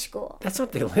Daddy's school. That's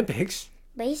not the Olympics.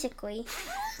 Basically.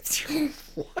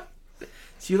 What?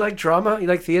 So you like drama? You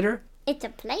like theater? It's a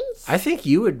place. I think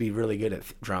you would be really good at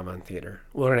drama and theater.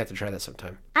 We're going to have to try that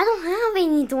sometime. I don't have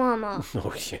any drama.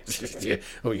 Oh, yes.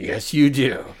 Oh, yes, you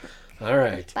do. All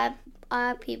right.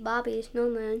 R.I.P. Bobby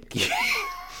Snowman.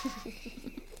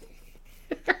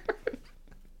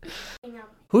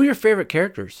 Who are your favorite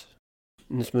characters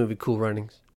in this movie, Cool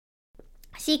Runnings?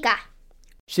 Sika.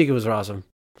 Sika was awesome.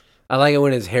 I like it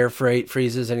when his hair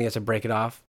freezes and he has to break it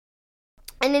off.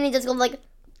 And then he just goes like...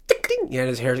 Ding. Yeah, and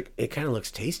his hair, it kind of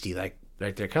looks tasty. Like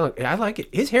they're kind of. I like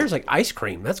it. His hair's like ice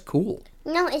cream. That's cool.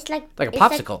 No, it's like a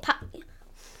popsicle.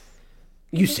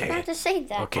 You say it. I was about to say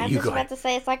that. Okay, I was you just go about to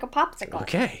say it's like a popsicle.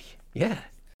 Okay, yeah.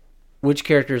 Which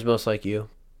character is most like you?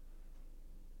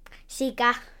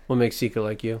 Sika. What makes Sika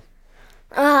like you?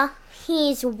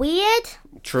 He's weird.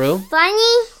 True.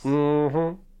 Funny.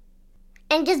 Mm-hmm.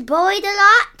 And just bullied a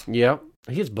lot. Yep.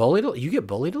 He gets bullied. You get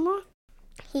bullied a lot?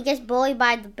 He gets bullied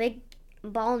by the big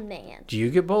bald man. Do you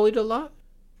get bullied a lot?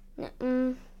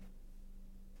 I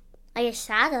get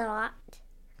sad a lot.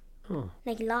 Huh.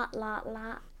 Like lot.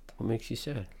 What makes you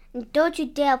sad? And don't you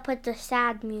dare put the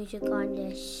sad music on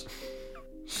this.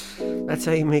 That's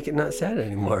how you make it not sad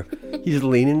anymore. You just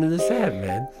lean into the sad,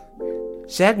 man.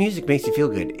 Sad music makes you feel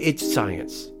good. It's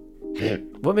science.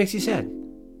 What makes you sad?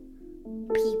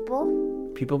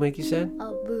 People. People make you sad?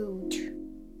 Are rude.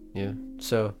 Yeah.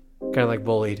 So, kind of like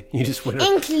bullied. You just went.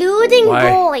 Including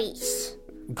boys.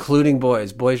 Including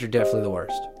boys. Boys are definitely the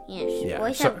worst. Yes. Yeah.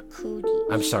 Boys have cooties.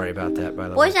 I'm sorry about that, by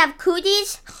the way. Boys have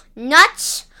cooties,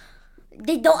 nuts.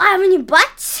 They don't have any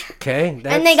butts. Okay.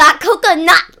 And they got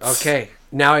coconuts. Okay.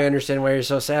 Now I understand why you're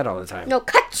so sad all the time. No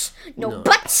cuts, no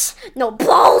butts, no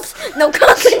balls, no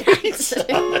coconuts.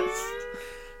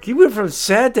 He went from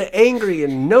sad to angry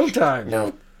in no time.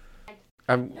 No.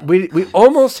 We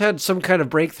almost had some kind of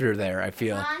breakthrough there, I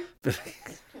feel.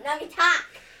 Let me talk.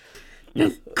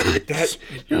 No cuts,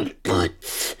 no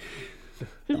butts,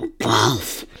 no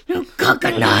balls, no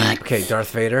coconut. Okay,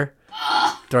 Darth Vader.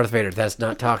 Darth Vader, that's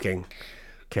not talking.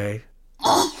 Okay?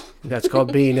 That's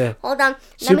called being a Hold on.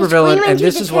 supervillain, and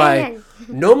this is why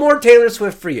no more Taylor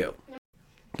Swift for you.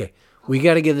 Okay, we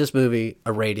got to give this movie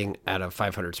a rating out of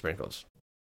 500 sprinkles.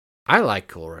 I like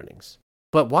Cool Runnings,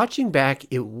 but watching back,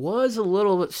 it was a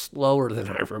little bit slower than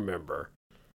I remember.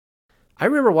 I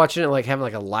remember watching it like having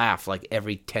like a laugh like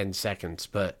every 10 seconds,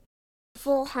 but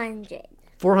 400.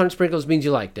 400 sprinkles means you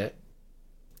liked it.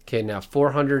 Okay, now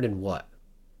 400 and what?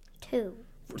 2.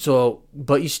 So,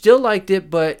 but you still liked it,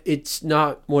 but it's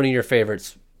not one of your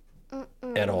favorites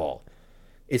at all.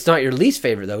 It's not your least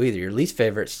favorite, though, either. Your least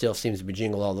favorite still seems to be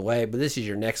Jingle All the Way, but this is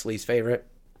your next least favorite.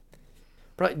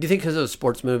 Probably, do you think because it was a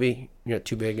sports movie? You're not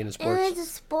too big into sports? It was a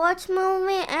sports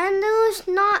movie, and it was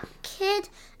not kid.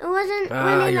 It wasn't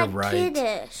really you're like right.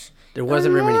 kiddish. There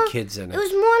wasn't very many kids in it. It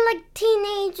was more like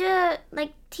teenager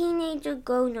like teenager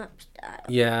grown-up style.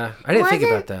 Yeah, I didn't think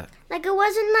about that. Like, it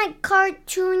wasn't like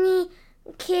cartoony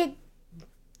kid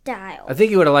style. I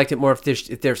think you would have liked it more if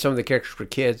there's some of the characters were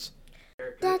kids.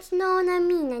 That's not what I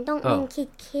mean. I don't mean kid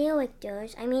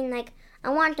characters. I mean, like, I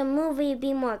want the movie to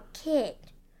be more kid.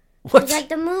 What? Like,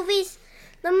 the movie's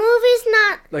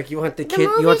not... Like, you want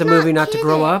the movie not to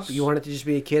grow up? You want it to just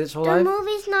be a kid its whole life? The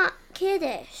movie's not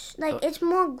kiddish. Like, it's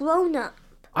more grown-up.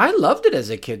 I loved it as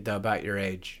a kid, though, about your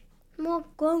age. More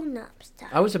grown-up style.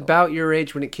 I was about your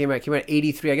age when it came out. It came out in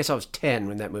 83. I guess I was 10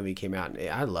 when that movie came out.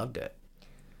 I loved it.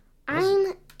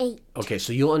 I'm 8. Okay,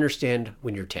 so you'll understand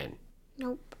when you're 10.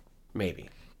 Nope. Maybe.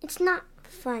 It's not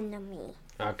fun to me.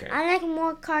 Okay. I like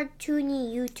more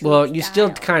cartoony YouTube Well, you style. still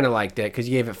kind of liked it because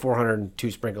you gave it 402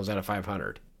 sprinkles out of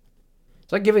 500.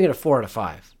 It's like giving it a 4 out of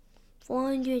 5.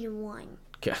 401.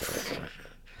 Okay.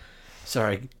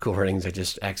 Sorry, Cool Ratings. I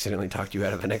just accidentally talked you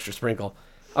out of an extra sprinkle.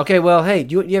 Okay, well, hey,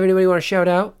 do you have anybody you want to shout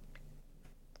out?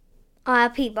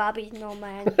 R.I.P. Bobby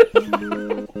Snowman.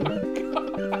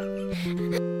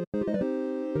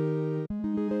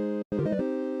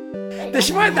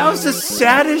 That was the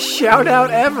saddest shout out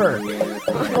ever.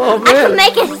 Oh, man.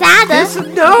 Make it sadder.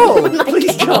 No,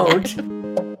 please don't.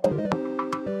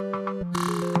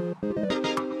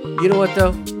 You know what,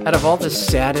 though? Out of all the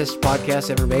saddest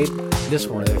podcasts ever made, this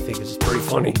one I think is pretty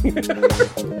funny.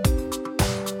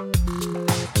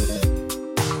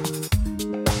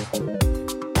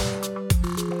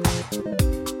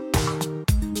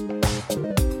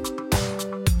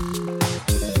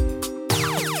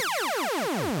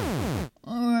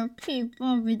 R.I.P.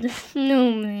 Bobby the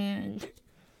Snowman.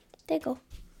 There you go.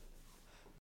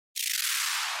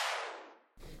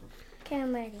 Okay,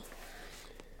 I'm ready.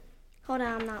 Hold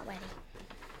on, I'm not ready.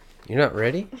 You're not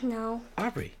ready? No.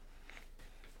 Aubrey.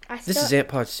 This is Ant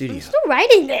Pod Studio. I'm still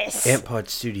writing this. Ant Pod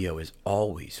Studio is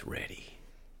always ready.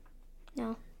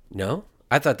 No. No?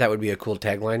 I thought that would be a cool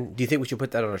tagline. Do you think we should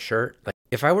put that on a shirt? Like,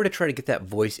 if I were to try to get that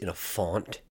voice in a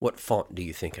font, what font do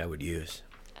you think I would use?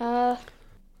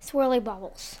 Swirly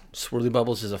Bubbles. Swirly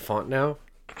Bubbles is a font now?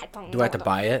 I don't know. Do I have to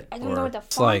buy it? I don't know what the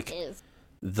it's font like is.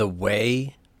 the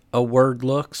way a word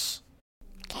looks?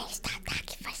 Okay, stop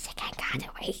talking for a second. I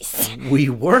gotta erase. We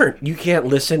weren't. You can't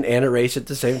listen and erase at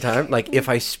the same time. Like, if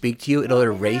I speak to you, it'll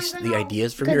erase the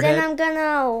ideas from your Because then head. I'm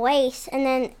gonna erase, and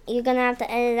then you're gonna have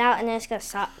to edit it out, and then it's gonna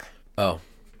suck. Oh.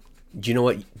 Do you know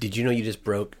what? Did you know you just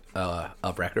broke a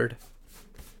record?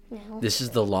 No. This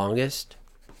is the longest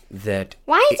that...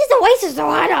 Why is this erase so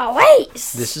hard to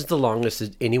erase? This is the longest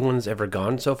that anyone's ever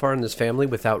gone so far in this family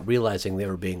without realizing they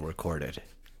were being recorded.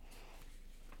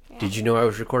 Yeah. Did you know I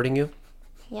was recording you?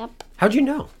 Yep. How'd you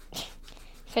know?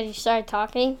 Because you started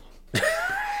talking.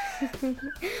 Because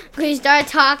you started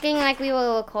talking like we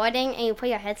were recording, and you put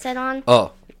your headset on.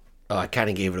 Oh, I kind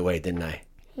of gave it away, didn't I?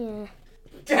 Yeah.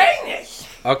 Dang it!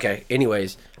 Okay,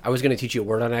 anyways, I was going to teach you a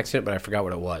word on accident, but I forgot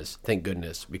what it was. Thank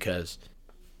goodness, because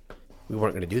we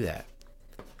weren't going to do that.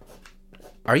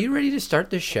 Are you ready to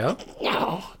start this show?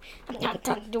 No, I'm not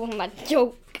done doing my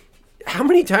joke. How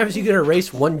many times are you going to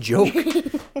erase one joke?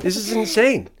 This is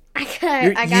insane.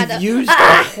 You've used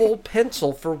a whole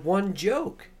pencil for one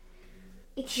joke.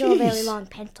 It's still a very long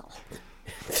pencil.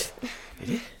 It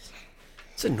is.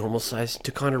 It's a normal size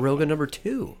Ticonderoga number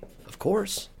 2, of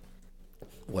course.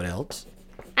 What else?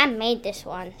 I made this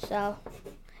one, so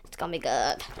it's gonna be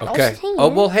good. Okay. Oh,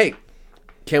 well, hey.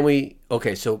 Can we...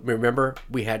 Okay, so remember,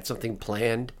 we had something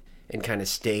planned and kind of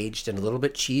staged and a little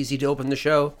bit cheesy to open the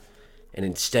show. And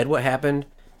instead what happened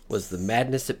was the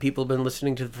madness that people have been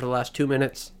listening to for the last 2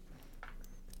 minutes.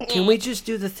 Can we just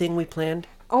do the thing we planned?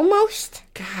 Almost.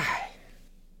 God.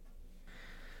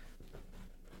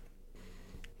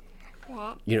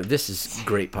 You know, this is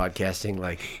great podcasting.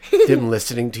 Like, them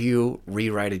listening to you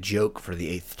rewrite a joke for the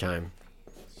 8th time.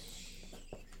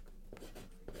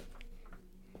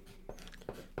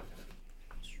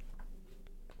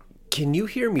 Can you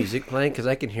hear music playing? Because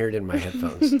I can hear it in my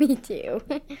headphones. Me too.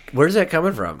 Where's that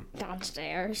coming from?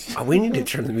 Downstairs. Oh, we need to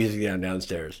turn the music down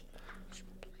downstairs.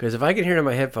 Because if I can hear it in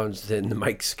my headphones, then the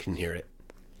mics can hear it.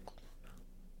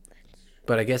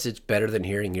 But I guess it's better than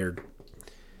hearing your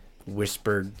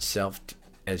whispered self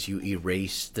as you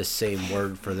erase the same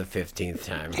word for the 15th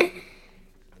time.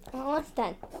 Well, it's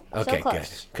done. Okay, so good.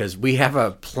 Because we have a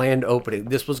planned opening.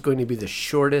 This was going to be the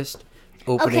shortest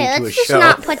opening okay, to a let's just show.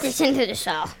 not put this into the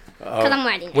show. Because I'm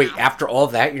ready now. Wait, after all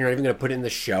that, you're not even going to put it in the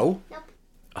show? Nope.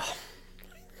 Oh.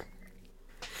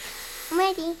 I'm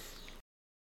ready.